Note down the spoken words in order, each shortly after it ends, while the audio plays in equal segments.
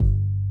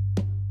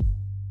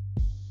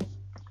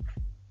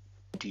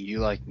Do you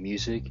like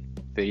music,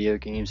 video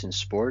games, and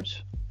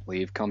sports? Well,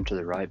 you've come to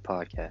the right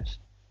podcast.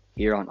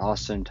 Here on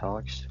Austin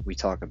Talks, we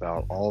talk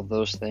about all of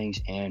those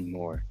things and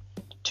more.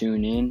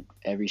 Tune in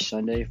every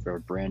Sunday for a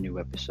brand new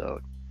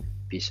episode.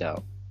 Peace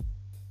out.